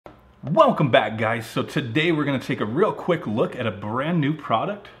Welcome back, guys. So today we're going to take a real quick look at a brand new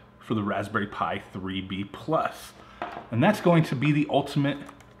product for the Raspberry Pi 3B Plus. And that's going to be the ultimate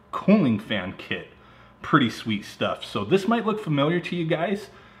cooling fan kit. Pretty sweet stuff. So this might look familiar to you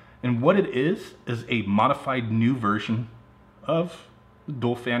guys. And what it is a modified new version of the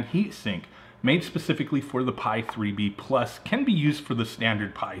dual fan heatsink, made specifically for the Pi 3B Plus. Can be used for the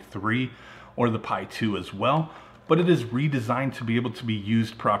standard Pi 3 or the Pi 2 as well, but it is redesigned to be able to be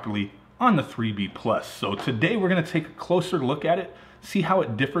used properly on the 3B Plus. So today we're going to take a closer look at it, see how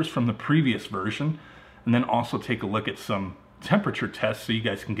it differs from the previous version, and then also take a look at some temperature tests so you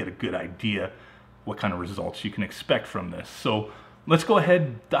guys can get a good idea what kind of results you can expect from this. So let's go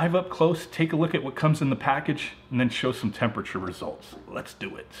ahead, dive up close, take a look at what comes in the package, and then show some temperature results. Let's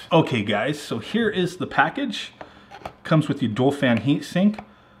do it. Okay guys, so here is the package. Comes with your dual fan heatsink,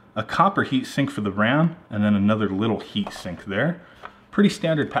 a copper heatsink for the RAM, and then another little heatsink there. Pretty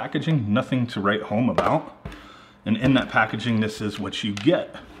standard packaging, nothing to write home about. And in that packaging, this is what you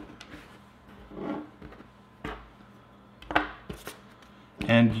get.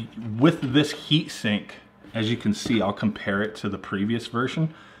 And with this heatsink, as you can see, I'll compare it to the previous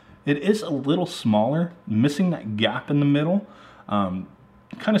version. It is a little smaller, missing that gap in the middle, kind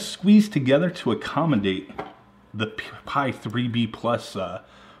of squeezed together to accommodate the Pi 3B Plus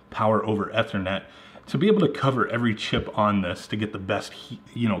power over Ethernet, to be able to cover every chip on this to get the best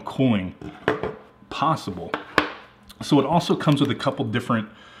cooling possible. So it also comes with a couple different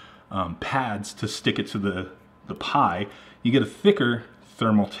pads to stick it to the Pi. You get a thicker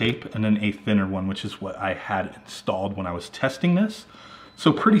thermal tape and then a thinner one, which is what I had installed when I was testing this.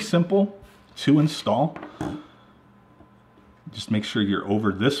 So pretty simple to install. Just make sure you're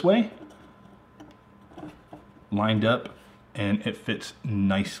over this way, lined up, and it fits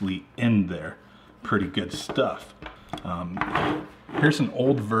nicely in there. Pretty good stuff. Here's an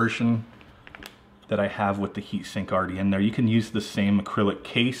old version that I have with the heatsink already in there. You can use the same acrylic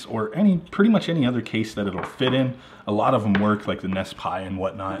case or pretty much any other case that it'll fit in. A lot of them work, like the Nest Pi and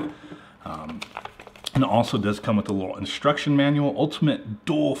whatnot. And it also does come with a little instruction manual. Ultimate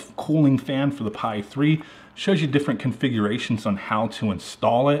dual cooling fan for the Pi 3. Shows you different configurations on how to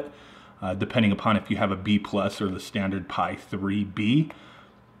install it, depending upon if you have a B Plus or the standard Pi 3B.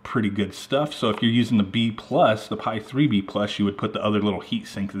 Pretty good stuff. So if you're using the B Plus, the Pi 3B Plus, you would put the other little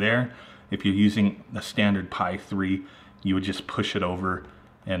heatsink there. If you're using the standard Pi 3, you would just push it over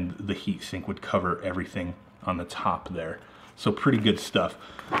and the heatsink would cover everything on the top there. So pretty good stuff.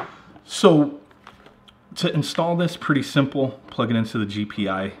 So to install this, pretty simple. Plug it into the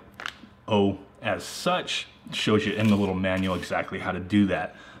GPIO as such. It shows you in the little manual exactly how to do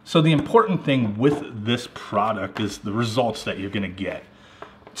that. So the important thing with this product is the results that you're going to get.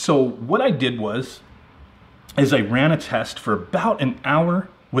 So what I did is I ran a test for about an hour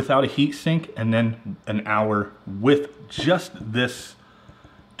without a heatsink, and then an hour with just this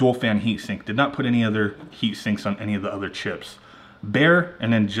dual fan heatsink. Did not put any other heatsinks on any of the other chips. Bare,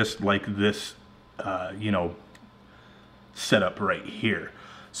 and then just like this, setup right here.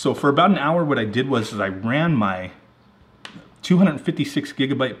 So for about an hour, what I did was I ran my 256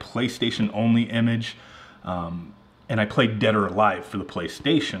 gigabyte PlayStation only image, and I played Dead or Alive for the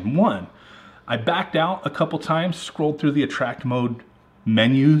PlayStation 1. I backed out a couple times, scrolled through the attract mode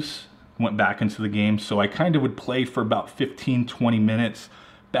menus, went back into the game. So I kind of would play for about 15-20 minutes,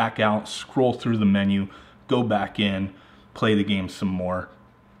 back out, scroll through the menu, go back in, play the game some more.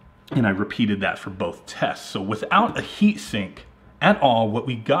 And I repeated that for both tests. So without a heatsink at all, what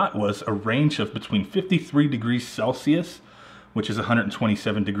we got was a range of between 53 degrees Celsius, which is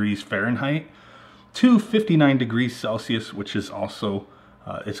 127 degrees Fahrenheit, to 59 degrees Celsius, which is also,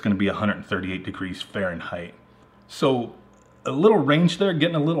 it's going to be 138 degrees Fahrenheit. So a little range there,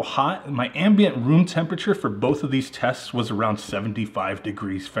 getting a little hot. My ambient room temperature for both of these tests was around 75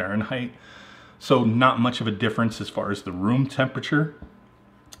 degrees Fahrenheit. So not much of a difference as far as the room temperature.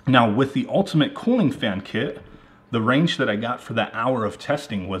 Now with the ultimate cooling fan kit, the range that I got for that hour of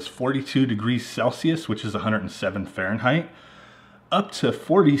testing was 42 degrees Celsius, which is 107 Fahrenheit, up to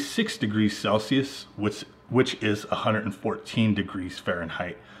 46 degrees Celsius, which is 114 degrees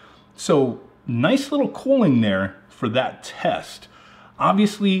Fahrenheit. So nice little cooling there for that test.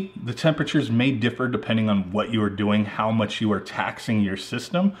 Obviously, the temperatures may differ depending on what you are doing, how much you are taxing your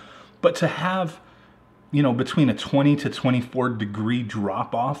system, but to have, between a 20 to 24 degree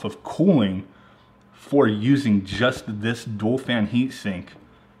drop off of cooling for using just this dual fan heatsink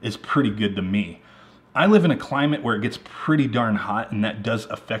is pretty good to me. I live in a climate where it gets pretty darn hot, and that does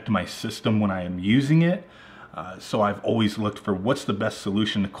affect my system when I am using it. So I've always looked for what's the best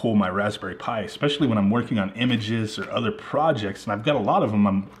solution to cool my Raspberry Pi, especially when I'm working on images or other projects, and I've got a lot of them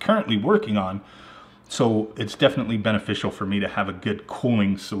I'm currently working on. So it's definitely beneficial for me to have a good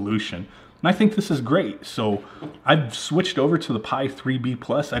cooling solution. And I think this is great. So I've switched over to the Pi 3B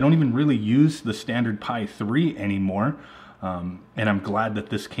Plus. I don't even really use the standard Pi 3 anymore. And I'm glad that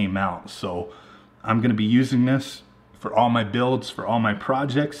this came out. So I'm going to be using this for all my builds, for all my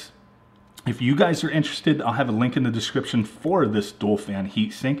projects. If you guys are interested, I'll have a link in the description for this dual fan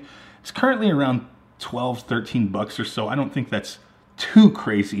heatsink. It's currently around 12, 13 bucks or so. I don't think that's too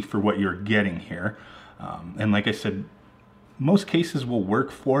crazy for what you're getting here. And like I said, most cases will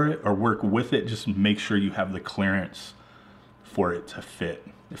work for it or work with it. Just make sure you have the clearance for it to fit.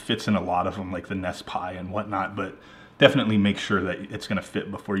 It fits in a lot of them, like the Nest Pi and whatnot, but definitely make sure that it's gonna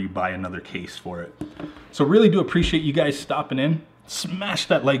fit before you buy another case for it. So really do appreciate you guys stopping in. Smash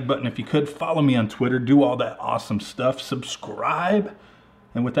that like button if you could. Follow me on Twitter, do all that awesome stuff, subscribe.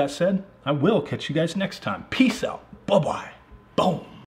 And with that said, I will catch you guys next time. Peace out. Bye-bye. Boom.